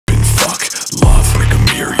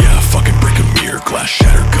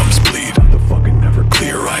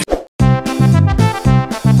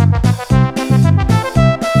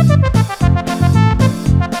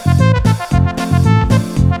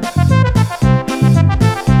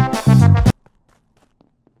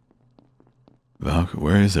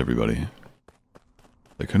Where is everybody?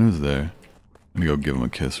 Sykkuno's there. I'm gonna go give him a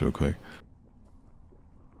kiss real quick.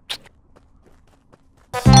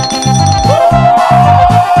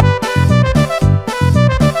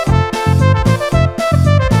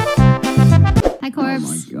 Hi, Corpse.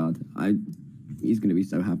 Oh my god. He's gonna be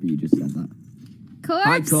so happy you just said that. Corpse.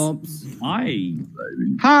 Hi, Corpse. Hi.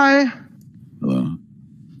 Hi. Hello.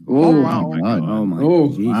 Oh, wow. my god. Oh my Oh,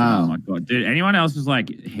 Jesus. Oh my god, dude! Anyone else just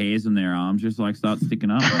like hairs in their arms just like start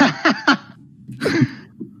sticking up?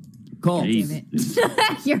 Corpse.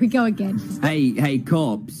 Jeez. Here we go again. Hey,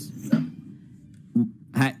 Corpse.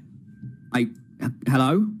 Hey,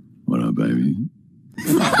 hello? What up, baby?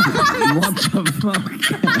 What the fuck?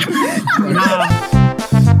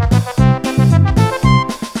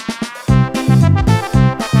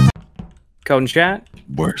 Code in chat.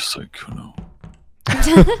 Where's Sykkuno?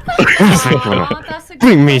 Sykkuno.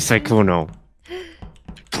 Bring me Sykkuno.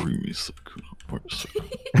 Bring me Sykkuno. Where's Sykkuno?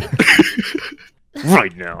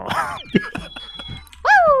 Right now.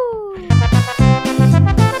 Woo!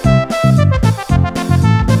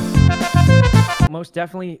 Most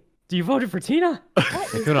definitely. Do you voted for Tina?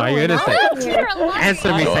 Sykkuno, are you innocent?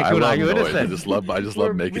 Answer me, Sykkuno. Are you innocent? I just love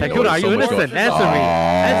making Sykkuno, are you innocent? Answer me.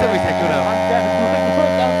 Answer me, Sykkuno.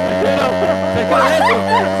 Sykkuno,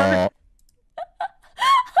 answer me.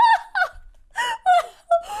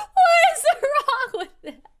 What is wrong with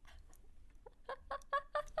that?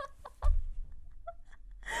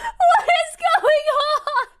 What is going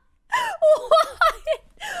on?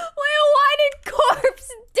 Why did Corpse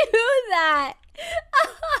do that?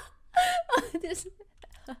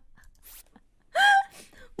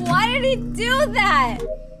 Why did he do that?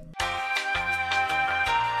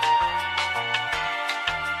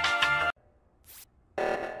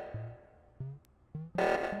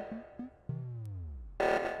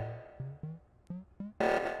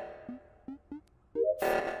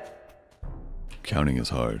 Counting is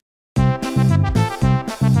hard.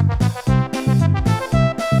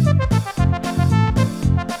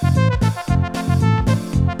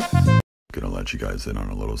 Gonna let you guys in on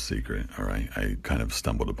a little secret, alright? I kind of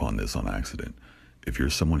stumbled upon this on accident. If you're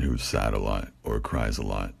someone who's sad a lot or cries a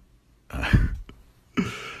lot,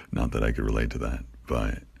 not that I could relate to that,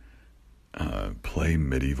 but play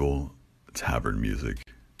medieval tavern music.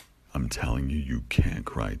 I'm telling you, you can't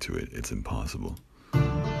cry to it. It's impossible.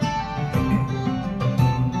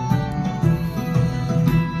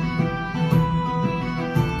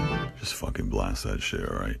 Just fucking blast that shit,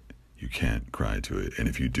 alright? You can't cry to it. And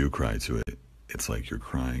if you do cry to it, it's like you're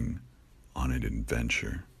crying on an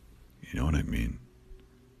adventure. You know what I mean?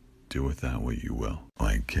 Do with that what you will.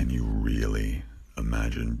 Like, can you really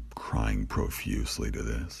imagine crying profusely to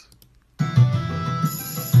this?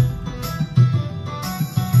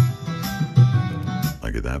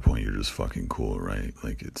 Like, at that point, you're just fucking cool, right?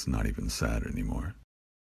 Like, it's not even sad anymore.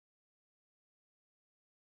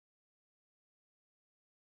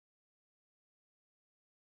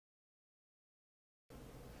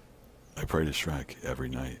 I pray to Shrek every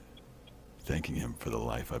night, thanking him for the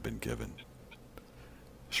life I've been given.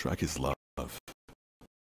 Shrek is love,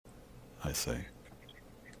 I say.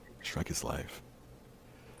 Shrek is life.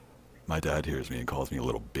 My dad hears me and calls me a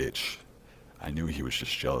little bitch. I knew he was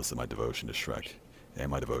just jealous of my devotion to Shrek,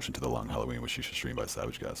 and my devotion to the Long Halloween, which you should stream by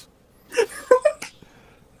Savage Gas.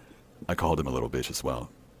 I called him a little bitch as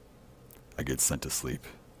well. I get sent to sleep.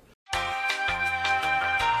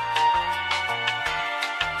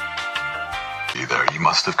 Either you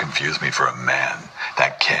must have confused me for a man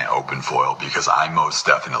that can't open foil, because I most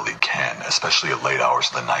definitely can, especially at late hours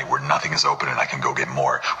of the night where nothing is open and I can go get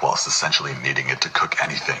more whilst essentially needing it to cook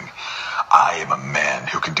anything. I am a man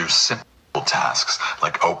who can do simple tasks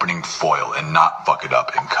like opening foil and not fuck it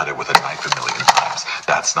up and cut it with a knife a million times.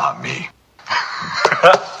 That's not me.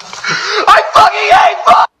 I fucking hate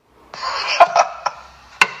fuck!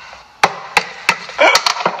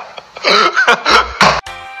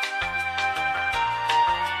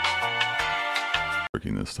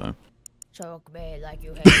 Working this time. Choke me like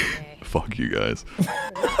you hate me. Fuck you guys.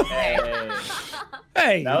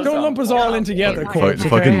 Hey, don't lump us all in together, Corpse.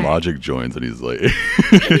 Fucking Logic joins and he's like,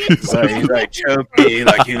 he's like, choke me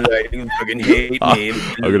like you fucking hate me.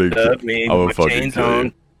 I'm gonna fucking kill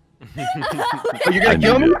you. You're gonna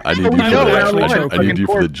kill me? I need you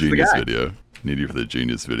for the genius video. I need you for the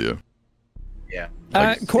genius video. Yeah.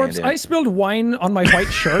 Corpse, I spilled wine on my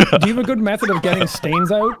white shirt. Do you have a good method of getting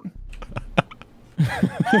stains out?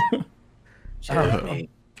 Choke me.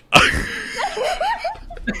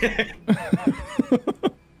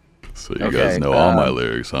 So you guys know all my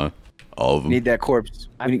lyrics, huh? All of them. Need that Corpse.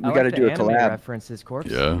 We I gotta like do a the anime collab. references,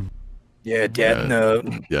 Corpse. Yeah. Yeah, Death Note.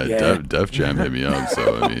 Yeah, Def Jam hit me up,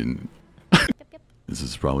 so I mean, this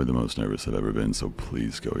is probably the most nervous I've ever been, so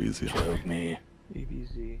please go easy. Choke me.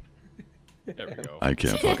 EBZ. There we go. I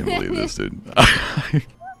can't fucking believe this, dude.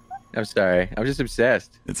 I'm sorry. I'm just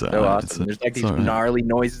obsessed. It's So awesome. There's like these gnarly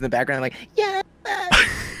noises in the background, like yeah.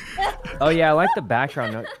 Oh yeah, I like the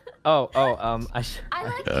background. I like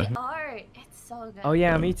the art. It's so good. Oh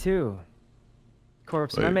yeah, me too.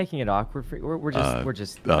 Corpse, am I making it awkward for you? We're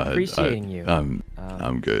just appreciating you.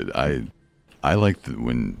 I'm good. I liked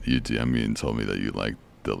when you DM me and told me that you liked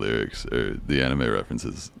the lyrics or the anime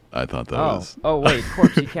references. I thought that was. Oh wait,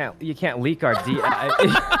 Corpse, you can't leak our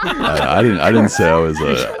I didn't say I was.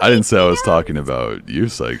 I didn't say I was talking about you,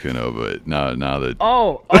 Psycho, but now that.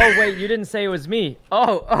 Oh wait, you didn't say it was me.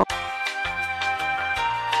 Oh.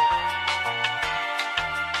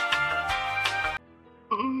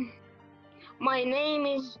 My name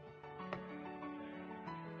is.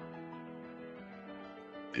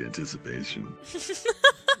 The anticipation.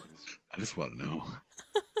 I just want to know.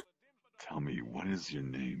 Tell me, what is your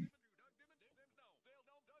name?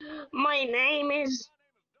 My name is.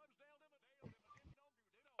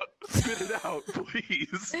 Spit it out, please.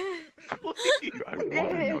 Please. I want to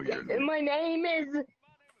know your name. My name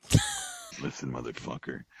is. Listen,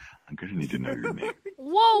 motherfucker. I'm gonna need to know your name.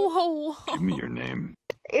 Whoa. Give me your name.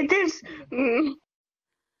 It is.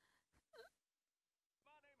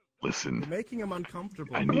 Listen. You're making him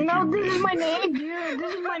uncomfortable. I need No, your this name. is my name, dude.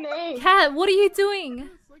 This is my name. Cat, what are you doing?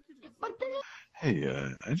 But this is. Hey,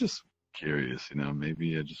 I'm just curious,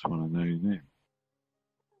 maybe I just want to know your name.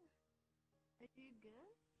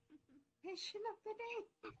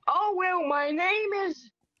 Oh well, my name is.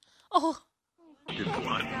 Oh. The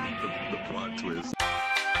plot twist.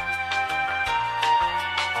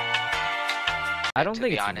 I don't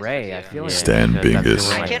think it's Ray. I feel like Stan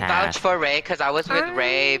Bingus. I can vouch for Ray because I was with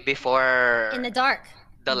Ray before In the dark.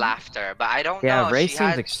 the laughter, but I don't know. Yeah, Ray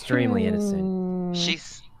seems extremely innocent.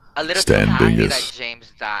 She's a little Stan too happy Bingus. that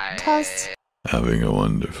James died. Having a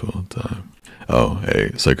wonderful time. Oh,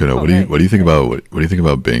 hey, Psycho, what do you think about what do you think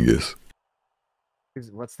about Bingus?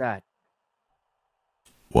 What's that?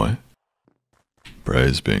 What?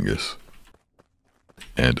 Bryce Bingus.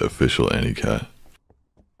 And official Anycat.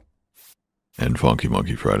 And Funky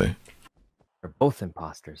Monkey Friday. They're both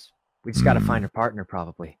imposters. We just gotta find her partner,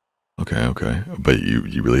 probably. Okay. But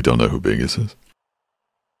you really don't know who Bingus is?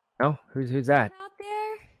 No? Who's that? Out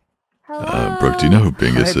there? Hello? Brooke, do you know who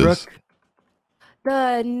Bingus Hi, is? Brooke.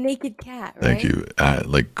 The naked cat, right? Thank you.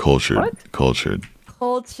 Like cultured. What? Cultured.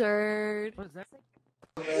 Cultured. What is that?